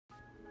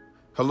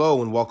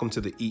Hello and welcome to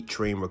the Eat,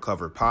 Train,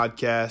 Recover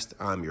podcast.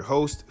 I'm your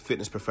host,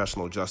 fitness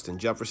professional Justin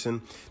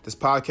Jefferson. This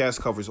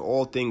podcast covers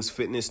all things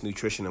fitness,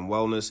 nutrition, and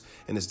wellness,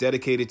 and is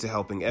dedicated to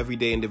helping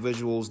everyday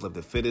individuals live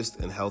the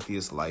fittest and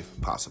healthiest life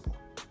possible.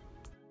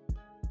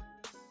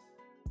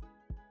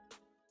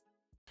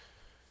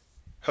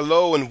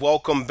 Hello and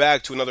welcome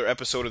back to another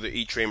episode of the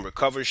Eat, Train,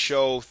 Recover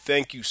show.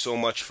 Thank you so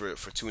much for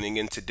tuning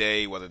in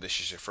today, whether this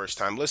is your first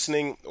time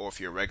listening or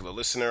if you're a regular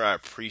listener. I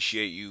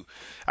appreciate you.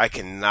 I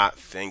cannot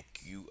thank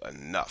you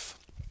enough.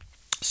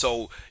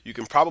 So you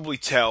can probably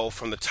tell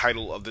from the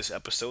title of this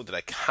episode that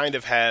I kind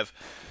of have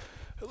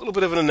a little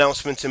bit of an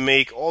announcement to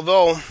make,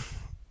 although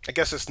I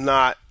guess it's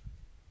not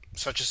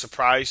such a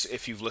surprise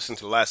if you've listened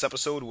to the last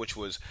episode, which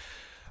was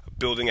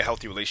building a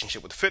healthy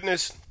relationship with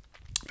fitness.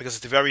 Because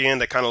at the very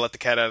end, I kind of let the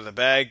cat out of the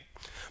bag.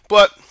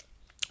 But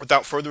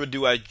without further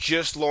ado, I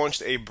just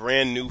launched a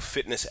brand new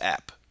fitness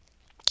app.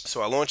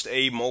 So I launched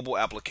a mobile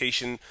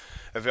application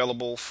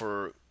available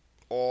for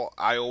all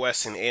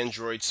iOS and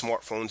Android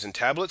smartphones and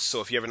tablets.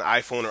 So if you have an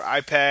iPhone or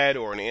iPad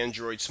or an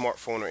Android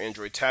smartphone or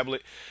Android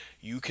tablet,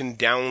 you can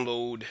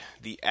download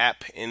the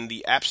app in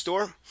the App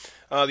Store.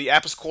 The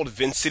app is called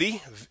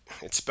Vincity.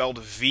 It's spelled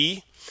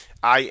V-I-N-S-I-T-Y.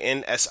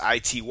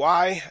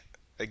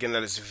 Again,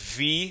 that is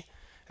V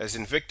as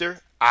in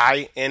Victor,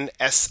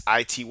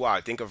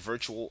 I-N-S-I-T-Y. Think of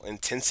virtual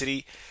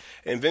intensity.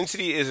 And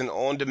Vincity is an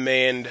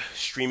on-demand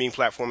streaming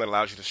platform that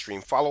allows you to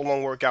stream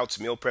follow-along workouts,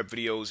 meal prep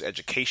videos,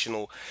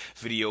 educational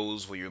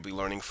videos where you'll be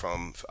learning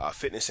from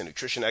fitness and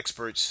nutrition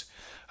experts.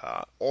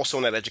 Also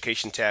in that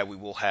education tab, we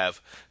will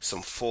have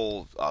some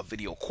full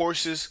video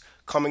courses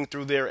coming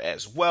through there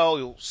as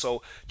well.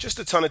 So just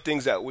a ton of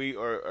things that we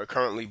are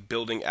currently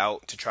building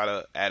out to try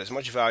to add as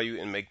much value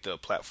and make the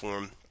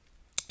platform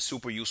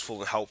super useful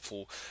and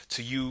helpful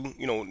to you,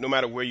 no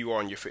matter where you are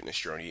on your fitness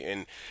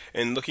journey.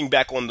 And looking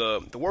back on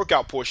the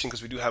workout portion,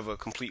 because we do have a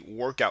complete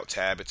workout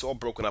tab, it's all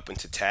broken up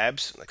into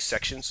tabs, like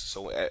sections.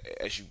 So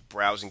as you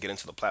browse and get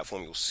into the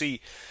platform, you'll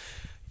see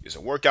there's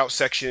a workout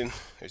section,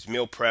 there's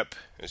meal prep,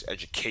 there's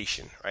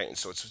education, right? And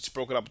so it's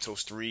broken up into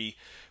those three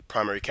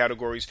primary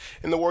categories.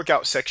 In the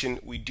workout section,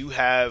 we do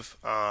have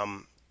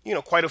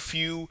quite a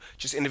few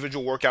just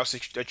individual workouts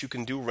that you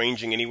can do,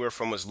 ranging anywhere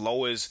from as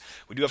low as,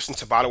 we do have some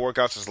Tabata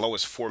workouts as low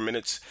as 4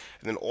 minutes,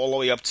 and then all the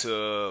way up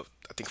to,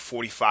 I think,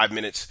 45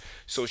 minutes.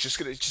 So it's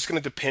just gonna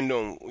depend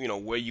on,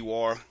 where you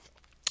are on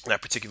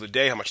that particular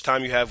day, how much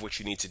time you have, what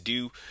you need to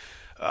do,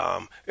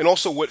 and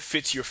also what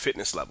fits your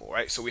fitness level,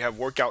 right? So we have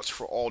workouts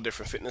for all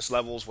different fitness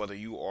levels. Whether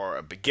you are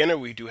a beginner,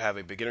 we do have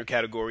a beginner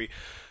category,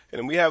 and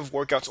then we have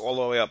workouts all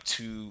the way up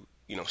to,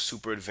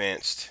 super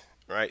advanced.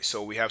 Right,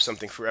 so we have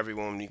something for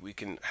everyone. We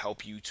can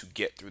help you to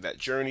get through that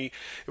journey,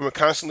 and we're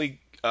constantly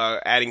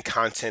adding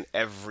content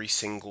every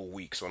single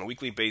week. So on a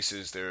weekly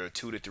basis, there are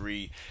 2 to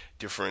 3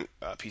 different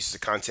pieces of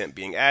content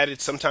being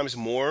added. Sometimes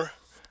more,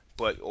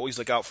 but always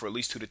look out for at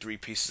least 2 to 3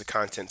 pieces of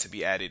content to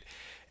be added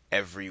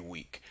every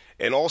week.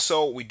 And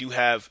also, we do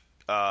have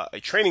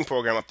a training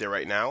program up there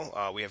right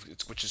now.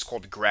 Which is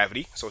called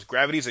Gravity. So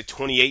Gravity is a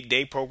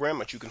 28-day program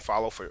that you can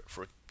follow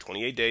for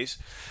 28 days.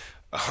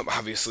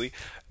 Obviously,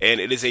 and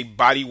it is a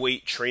body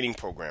weight training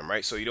program,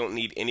 right? So you don't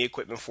need any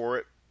equipment for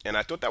it. And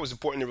I thought that was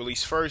important to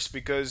release first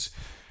because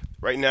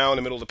right now in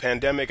the middle of the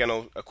pandemic, I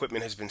know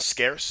equipment has been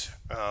scarce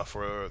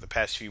for the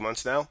past few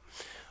months now.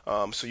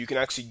 So you can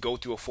actually go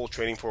through a full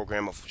training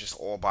program of just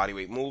all body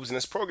weight moves. And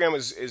this program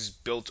is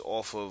built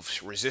off of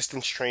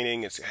resistance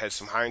training. It has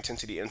some high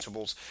intensity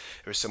intervals.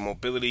 There's some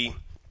mobility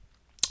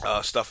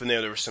stuff in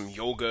there. There's some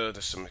yoga,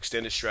 there's some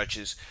extended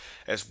stretches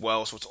as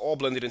well. So it's all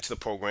blended into the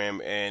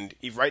program. And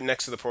right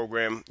next to the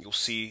program, you'll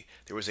see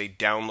there is a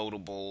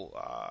downloadable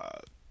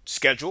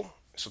schedule.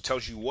 So it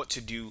tells you what to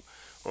do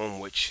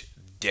on which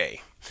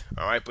day.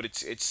 All right, but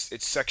it's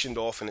sectioned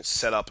off and it's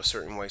set up a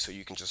certain way so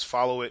you can just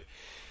follow it.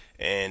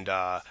 And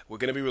we're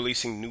going to be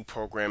releasing new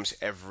programs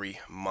every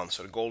month.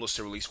 So the goal is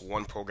to release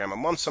 1 program a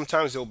month.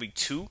 Sometimes there'll be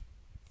 2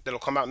 that'll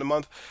come out in a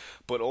month,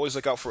 but always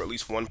look out for at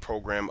least 1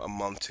 program a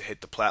month to hit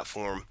the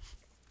platform.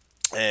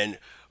 And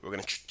I'm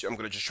gonna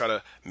just try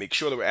to make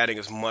sure that we're adding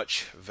as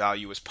much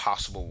value as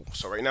possible.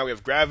 So right now we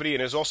have Gravity, and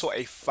there's also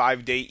a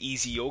 5-day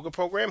easy yoga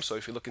program. So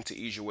if you're looking to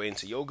ease your way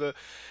into yoga,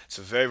 it's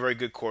a very, very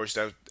good course.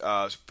 That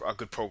a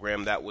good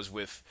program that was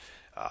with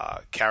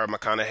Kara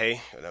McConaughey,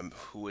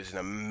 who is an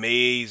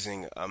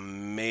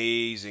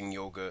amazing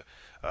yoga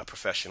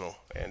professional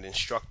and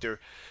instructor.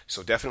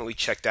 So definitely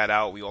check that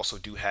out. We also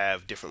do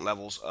have different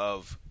levels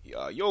of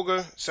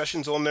yoga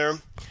sessions on there.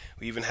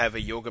 We even have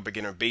a yoga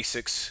beginner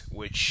basics,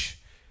 which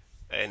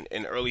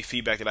and early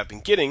feedback that I've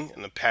been getting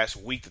in the past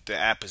week that the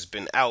app has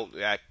been out.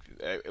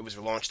 It was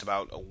launched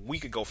about a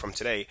week ago from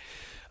today.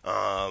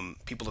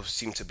 People have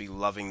seemed to be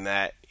loving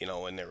that,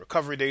 in their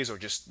recovery days or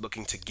just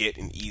looking to get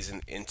and ease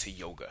into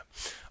yoga.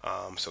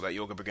 So that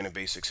yoga beginner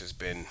basics has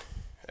been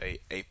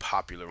a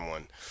popular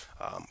one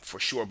for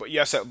sure. But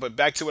yes, but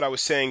back to what I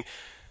was saying,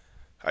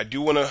 I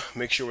do want to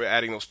make sure we're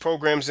adding those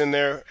programs in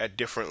there at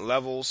different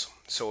levels.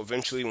 So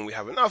eventually when we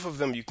have enough of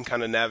them, you can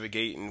kind of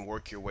navigate and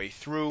work your way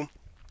through.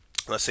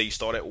 Let's say you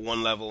start at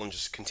one level and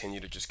just continue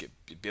to just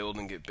build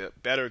and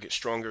get better, get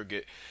stronger,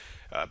 get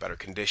better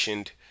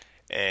conditioned,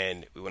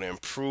 and we want to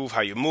improve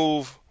how you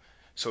move.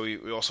 So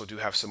we also do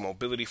have some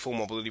full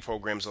mobility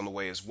programs on the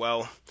way as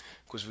well,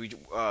 because the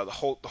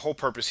whole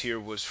purpose here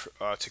was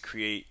to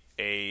create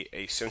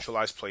a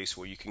centralized place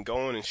where you can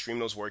go in and stream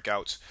those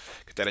workouts,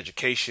 get that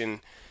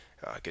education,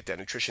 get that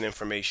nutrition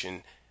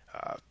information,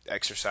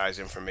 exercise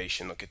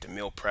information, look at the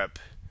meal prep,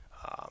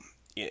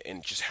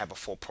 and just have a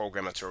full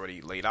program that's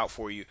already laid out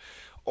for you,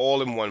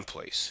 all in one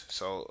place.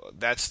 So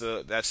that's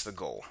the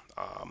goal.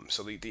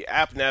 So the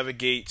app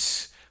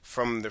navigates,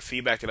 from the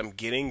feedback that I'm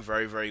getting,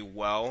 very, very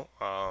well.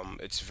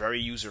 It's very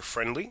user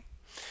friendly,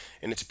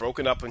 and it's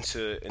broken up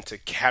into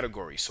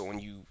categories. So when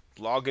you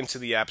log into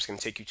the app, it's going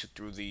to take you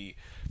through the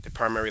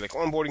primary like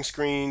onboarding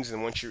screens,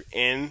 and once you're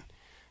in,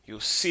 you'll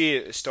see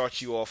it starts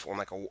you off on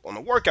on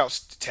the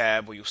workouts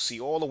tab, where you'll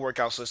see all the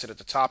workouts listed at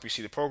the top. You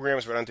see the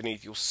programs right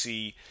underneath. You'll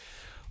see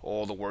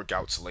all the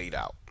workouts laid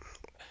out,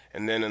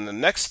 and then in the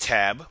next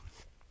tab,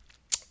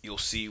 you'll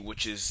see,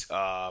 which is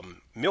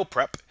meal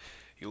prep.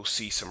 You'll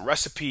see some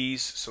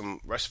recipes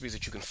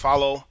that you can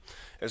follow,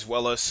 as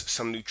well as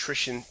some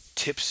nutrition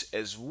tips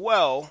as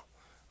well,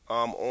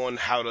 on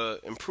how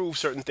to improve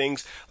certain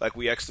things. Like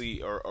we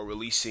actually are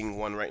releasing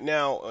one right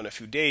now in a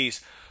few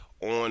days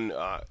on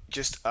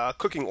just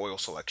cooking oil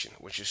selection,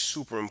 which is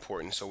super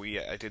important. So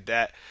I did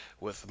that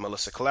with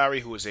Melissa Kalari,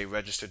 who is a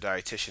registered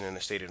dietitian in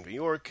the state of New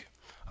York.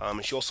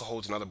 And she also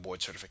holds another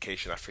board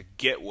certification. I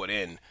forget what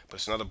but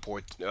it's another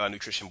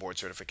nutrition board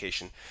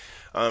certification.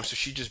 So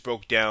she just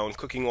broke down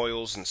cooking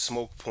oils and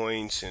smoke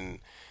points and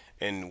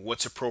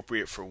what's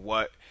appropriate for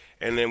what.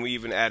 And then we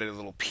even added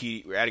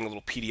we're adding a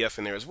little PDF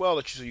in there as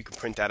well, so you can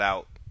print that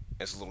out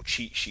as a little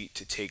cheat sheet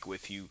to take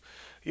with you,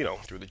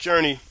 through the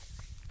journey.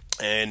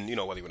 And,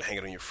 whether you want to hang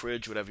it on your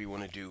fridge, whatever you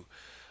want to do.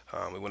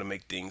 We want to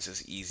make things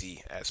as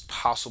easy as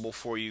possible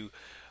for you.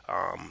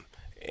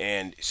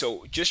 And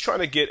so just trying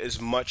to get as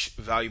much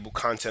valuable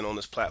content on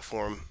this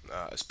platform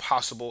as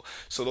possible.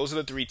 So those are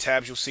the 3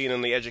 tabs you'll see. And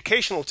in the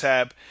educational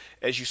tab,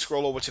 as you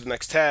scroll over to the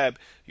next tab,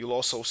 you'll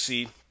also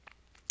see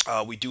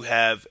we do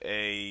have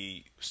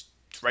as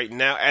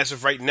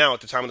of right now, at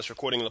the time of this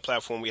recording on the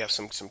platform, we have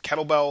some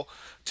kettlebell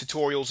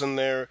tutorials in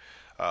there.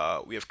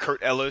 We have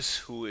Kurt Ellis,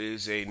 who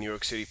is a New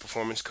York City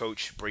performance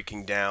coach,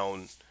 breaking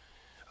down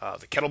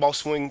the kettlebell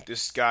swing.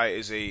 This guy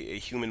is a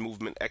human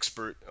movement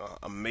expert,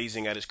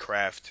 amazing at his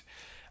craft.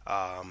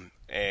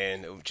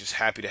 And I'm just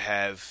happy to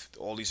have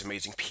all these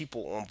amazing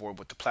people on board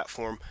with the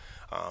platform.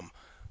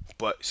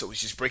 So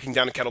it's just breaking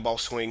down the kettlebell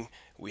swing.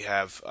 We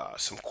have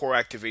some core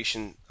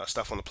activation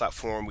stuff on the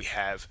platform. We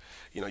have,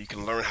 you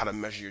can learn how to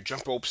measure your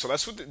jump rope. So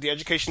that's what the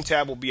education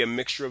tab will be, a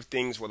mixture of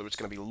things, whether it's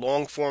going to be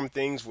long form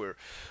things where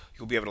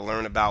you'll be able to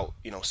learn about,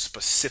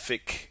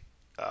 specific,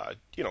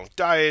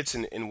 diets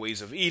and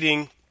ways of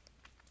eating.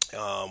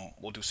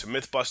 We'll do some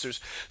Mythbusters.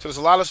 So there's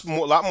a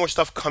lot more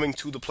stuff coming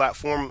to the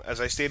platform.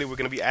 As I stated, we're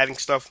going to be adding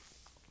stuff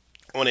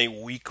on a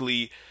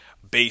weekly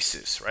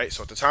basis, right?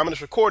 So at the time of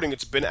this recording,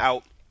 it's been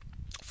out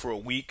for a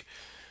week,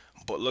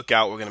 but look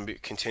out, we're going to be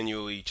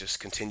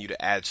continue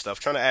to add stuff,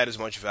 trying to add as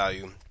much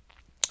value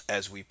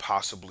as we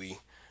possibly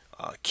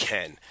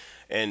can.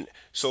 And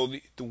so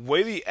the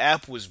way the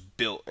app was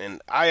built,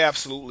 and I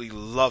absolutely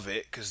love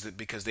it because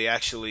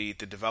the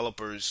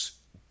developers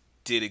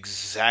did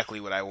exactly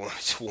what I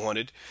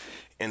wanted,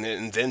 and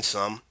then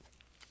some.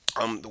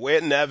 The way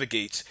it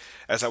navigates,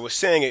 as I was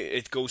saying,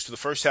 it goes to the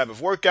first tab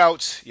of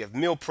workouts. You have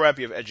meal prep,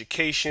 you have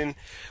education.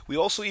 We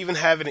also even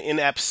have an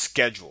in-app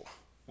schedule,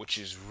 which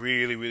is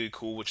really, really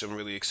cool, which I'm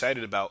really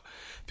excited about,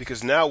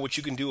 because now what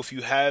you can do, if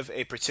you have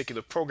a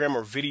particular program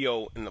or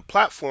video in the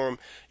platform,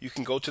 you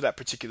can go to that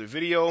particular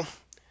video.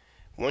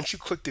 Once you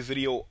click the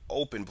video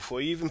open, before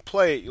you even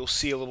play it, you'll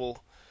see a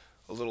little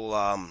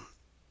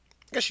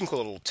I guess you can call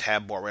it a little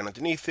tab bar right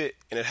underneath it,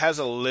 and it has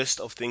a list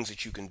of things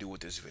that you can do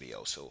with this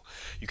video. So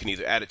you can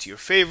either add it to your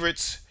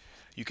favorites,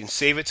 you can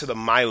save it to the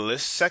My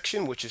List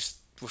section, which is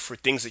for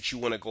things that you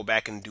want to go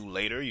back and do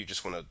later. You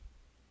just want to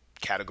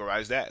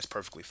categorize that. It's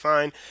perfectly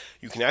fine.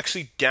 You can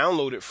actually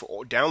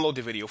download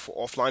the video for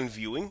offline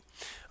viewing.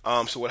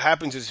 So what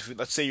happens is,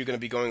 let's say you're going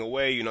to be going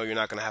away, you're not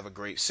going to have a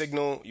great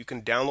signal, you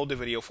can download the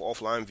video for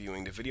offline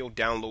viewing. The video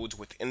downloads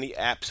within the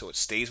app, so it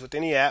stays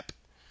within the app.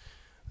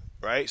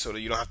 Right, so that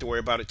you don't have to worry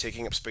about it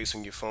taking up space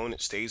on your phone.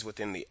 It stays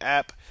within the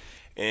app,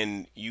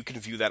 and you can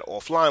view that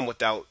offline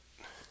without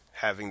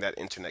having that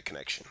internet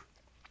connection.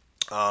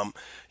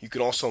 You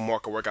can also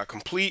mark a workout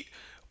complete,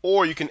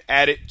 or you can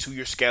add it to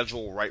your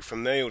schedule right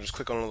from there. You'll just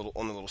click on the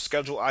little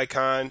schedule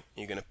icon.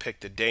 You're going to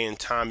pick the day and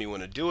time you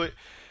want to do it,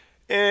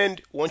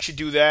 and once you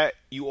do that,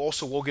 you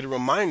also will get a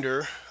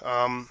reminder.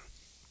 I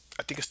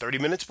think it's 30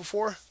 minutes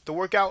before the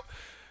workout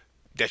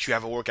that you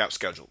have a workout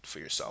scheduled for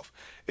yourself.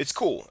 It's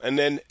cool, and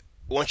then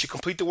once you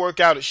complete the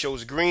workout, it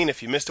shows green.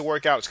 If you missed the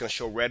workout, it's going to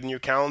show red in your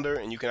calendar,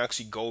 and you can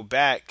actually go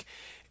back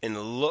and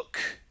look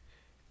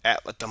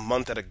at the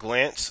month at a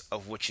glance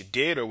of what you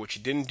did or what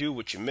you didn't do,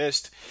 what you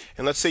missed.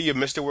 And let's say you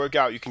missed a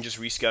workout, you can just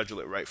reschedule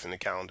it right from the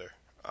calendar.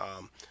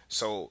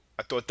 So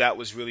I thought that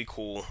was really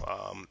cool.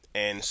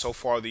 And so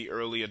far, the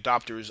early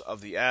adopters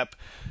of the app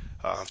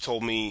have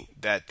told me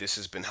that this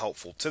has been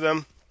helpful to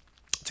them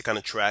to kind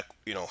of track,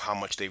 how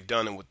much they've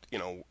done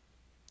and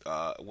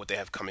what they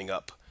have coming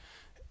up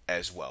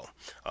as well.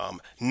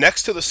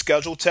 Next to the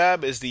schedule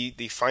tab is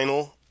the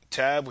final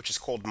tab, which is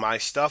called My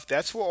Stuff.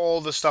 That's where all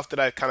the stuff that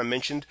I kind of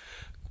mentioned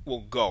will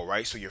go,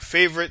 right? So your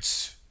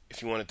favorites,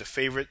 if you wanted to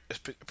favorite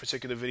a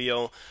particular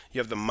video, you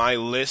have the My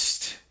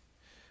List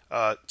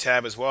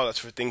tab as well. That's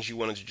for things you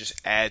wanted to just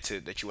add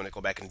to that you want to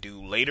go back and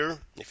do later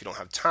if you don't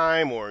have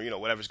time or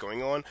whatever's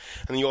going on.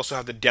 And then you also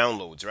have the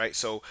downloads, right?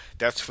 So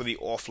that's for the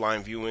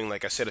offline viewing.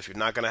 Like I said, if you're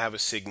not going to have a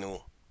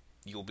signal,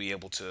 you'll be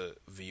able to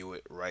view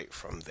it right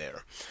from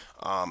there.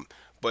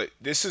 But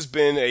this has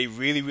been a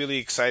really, really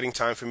exciting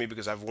time for me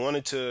because I've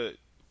wanted to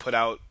put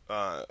out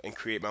and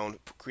create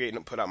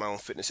and put out my own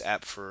fitness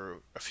app for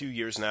a few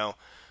years now.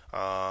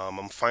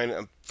 I'm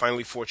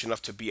finally fortunate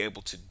enough to be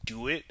able to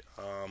do it,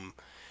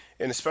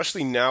 and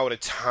especially now at a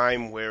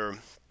time where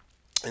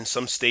in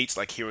some states,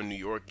 like here in New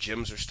York,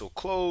 gyms are still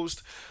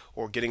closed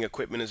or getting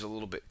equipment is a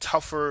little bit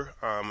tougher,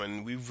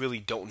 and we really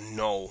don't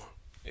know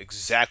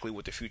exactly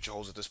what the future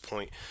holds at this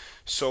point.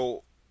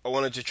 So I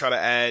wanted to try to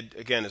add,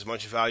 again, as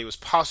much value as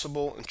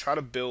possible and try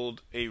to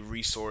build a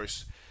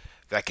resource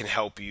that can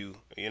help you,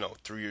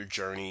 through your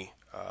journey.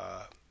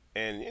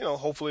 And,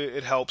 hopefully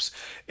it helps.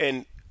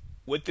 And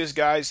with this,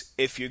 guys,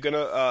 if you're going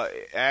to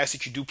ask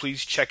that you do,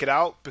 please check it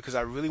out because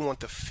I really want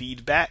the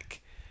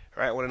feedback,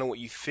 right? I want to know what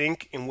you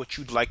think and what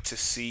you'd like to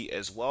see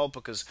as well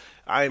because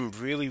I'm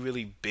really,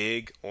 really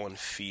big on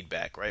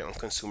feedback, right? On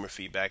consumer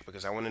feedback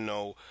because I want to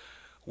know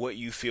what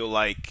you feel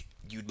like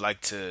you'd like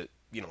to,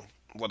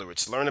 whether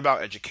it's learn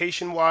about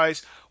education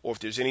wise or if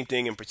there's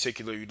anything in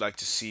particular you'd like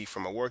to see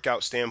from a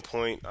workout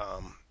standpoint,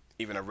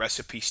 even a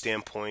recipe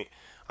standpoint.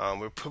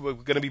 We're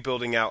going to be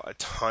building out a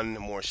ton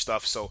more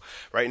stuff. So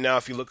right now,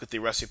 if you look at the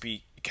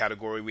recipe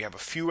category, we have a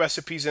few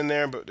recipes in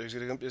there, but there's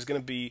going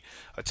to be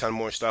a ton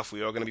more stuff.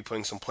 We are going to be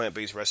putting some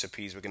plant-based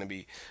recipes. We're going to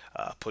be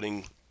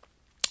putting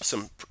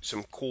some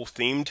cool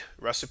themed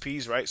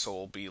recipes, right? So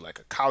it'll be like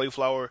a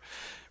cauliflower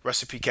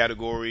recipe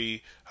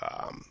category.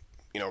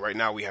 Right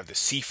now we have the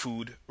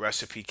seafood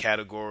recipe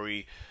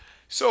category.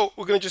 So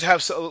we're gonna just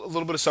have a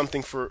little bit of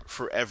something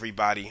for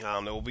everybody.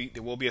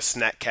 There will be a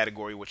snack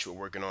category which we're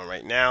working on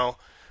right now.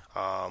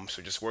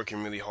 So just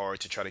working really hard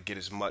to try to get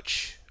as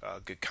much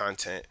good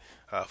content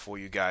for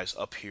you guys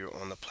up here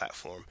on the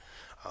platform.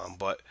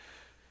 But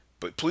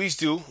please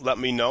do let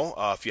me know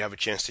if you have a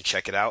chance to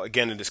check it out.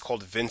 Again, it is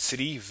called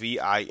Vincity,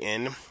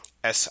 Vinsity.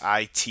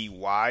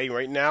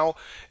 Right now,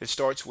 it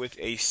starts with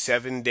a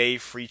 7-day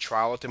free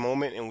trial at the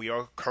moment, and we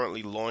are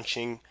currently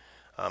launching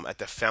at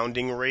the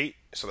founding rate.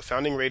 So the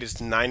founding rate is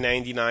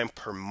 $9.99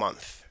 per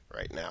month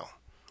right now.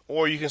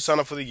 Or you can sign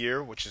up for the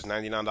year, which is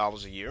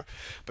 $99 a year,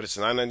 but it's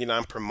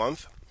 $9.99 per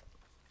month.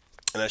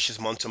 And that's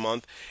just month to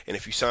month. And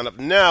if you sign up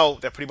now,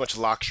 that pretty much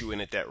locks you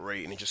in at that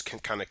rate, and it just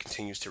kind of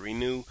continues to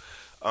renew.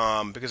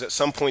 Because at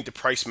some point the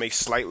price may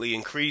slightly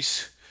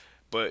increase,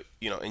 but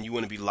and you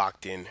want to be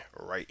locked in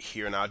right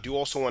here. Now I do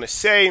also want to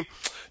say,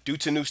 due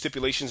to new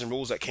stipulations and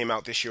rules that came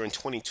out this year in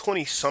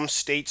 2020, some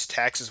states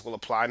taxes will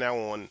apply now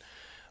on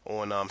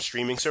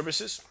streaming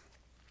services.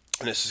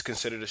 And this is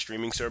considered a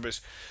streaming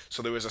service,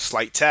 so there is a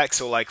slight tax.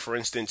 So, like for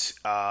instance,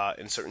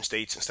 in certain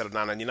states, instead of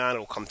 $9.99, it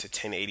will come to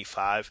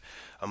 $10.85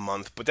 a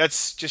month. But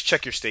that's just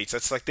check your states. I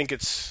think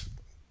it's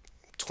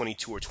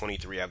 22 or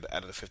 23 out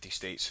of the 50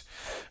 states,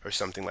 or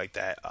something like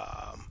that.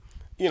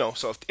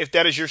 So if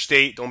that is your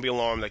state, don't be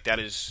alarmed. Like that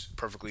is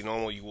perfectly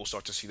normal. You will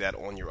start to see that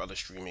on your other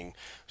streaming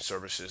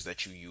services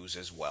that you use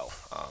as well.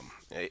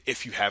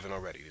 If you haven't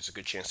already, there's a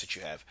good chance that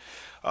you have.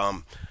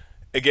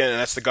 Again,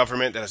 that's the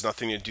government. That has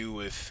nothing to do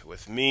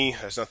with me. It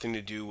has nothing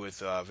to do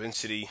with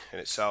Vincity in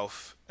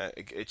itself.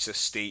 It's a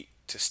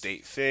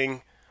state-to-state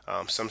thing.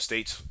 Some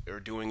states are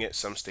doing it.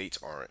 Some states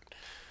aren't.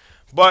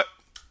 But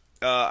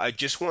I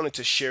just wanted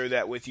to share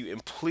that with you.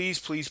 And please,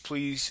 please,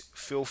 please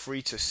feel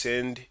free to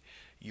send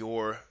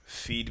your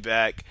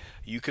feedback.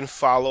 You can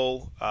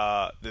follow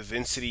the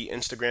Vincity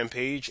Instagram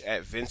page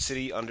at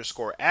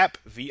Vincity_app,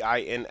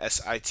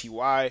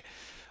 VINSITY_app.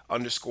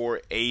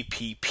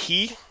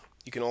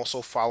 You can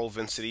also follow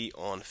Vincity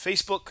on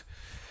Facebook.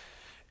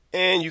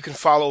 And you can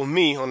follow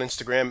me on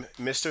Instagram,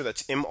 Mr.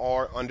 That's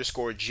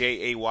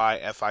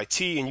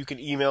MR_JAYFIT. And you can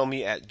email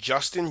me at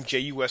Justin,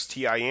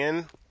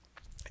 JUSTIN,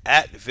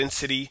 at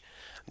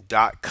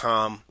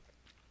Vincity.com.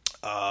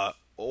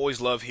 Always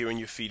love hearing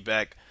your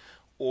feedback.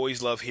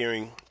 Always love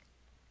hearing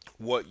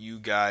what you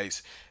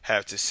guys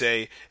have to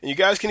say. And you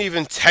guys can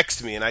even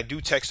text me, and I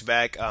do text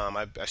back.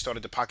 I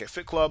started the Pocket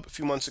Fit Club a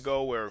few months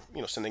ago where,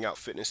 sending out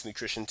fitness and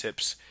nutrition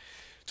tips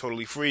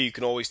totally free. You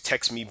can always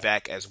text me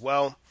back as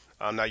well.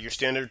 Now, your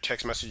standard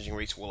text messaging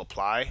rates will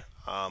apply,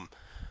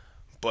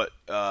 but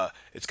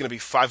it's going to be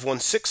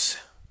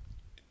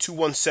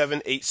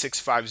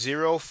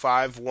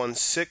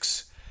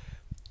 516-217-8650,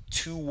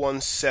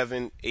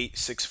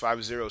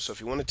 516-217-8650. So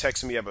if you want to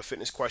text me, you have a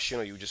fitness question,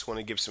 or you just want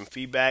to give some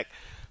feedback,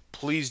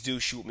 please do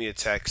shoot me a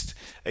text.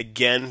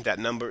 Again, that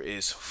number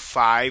is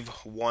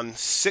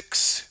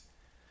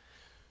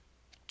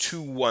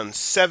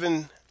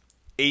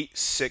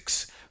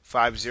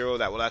 516-217-8650.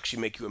 That will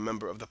actually make you a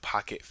member of the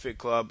Pocket Fit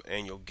Club,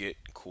 and you'll get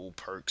cool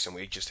perks. And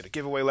we just did a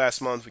giveaway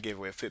last month. We gave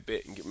away a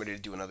Fitbit and getting ready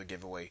to do another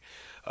giveaway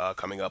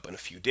coming up in a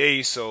few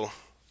days. So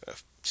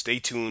stay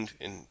tuned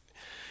and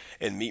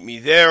meet me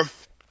there.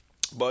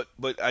 But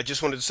I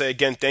just wanted to say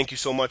again, thank you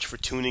so much for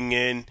tuning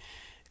in.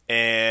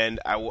 And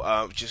I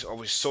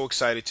was so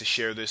excited to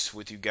share this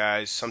with you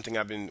guys. Something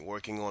I've been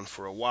working on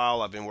for a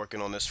while. I've been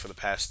working on this for the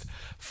past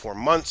 4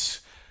 months,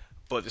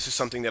 but this is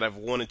something that I've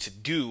wanted to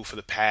do for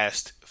the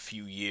past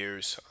few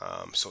years.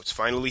 So it's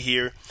finally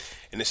here,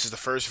 and this is the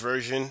first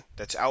version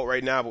that's out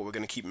right now. But we're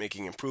going to keep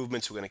making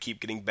improvements. We're going to keep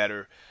getting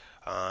better,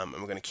 and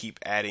we're going to keep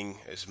adding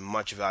as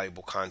much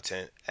valuable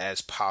content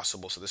as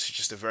possible. So this is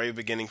just the very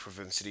beginning for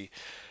Vincity,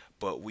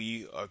 but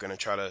we are going to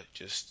try to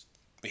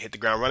we hit the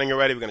ground running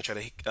already. We're going to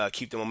try to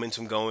keep the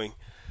momentum going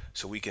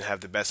so we can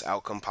have the best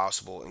outcome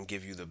possible and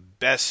give you the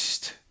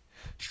best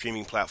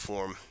streaming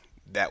platform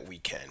that we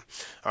can.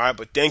 All right,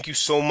 but thank you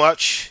so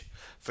much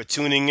for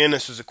tuning in.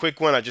 This was a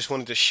quick one. I just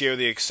wanted to share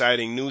the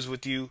exciting news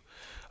with you.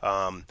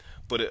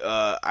 But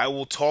I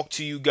will talk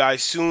to you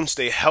guys soon.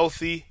 Stay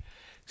healthy,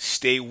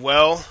 stay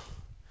well,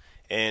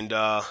 and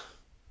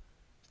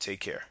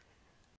take care.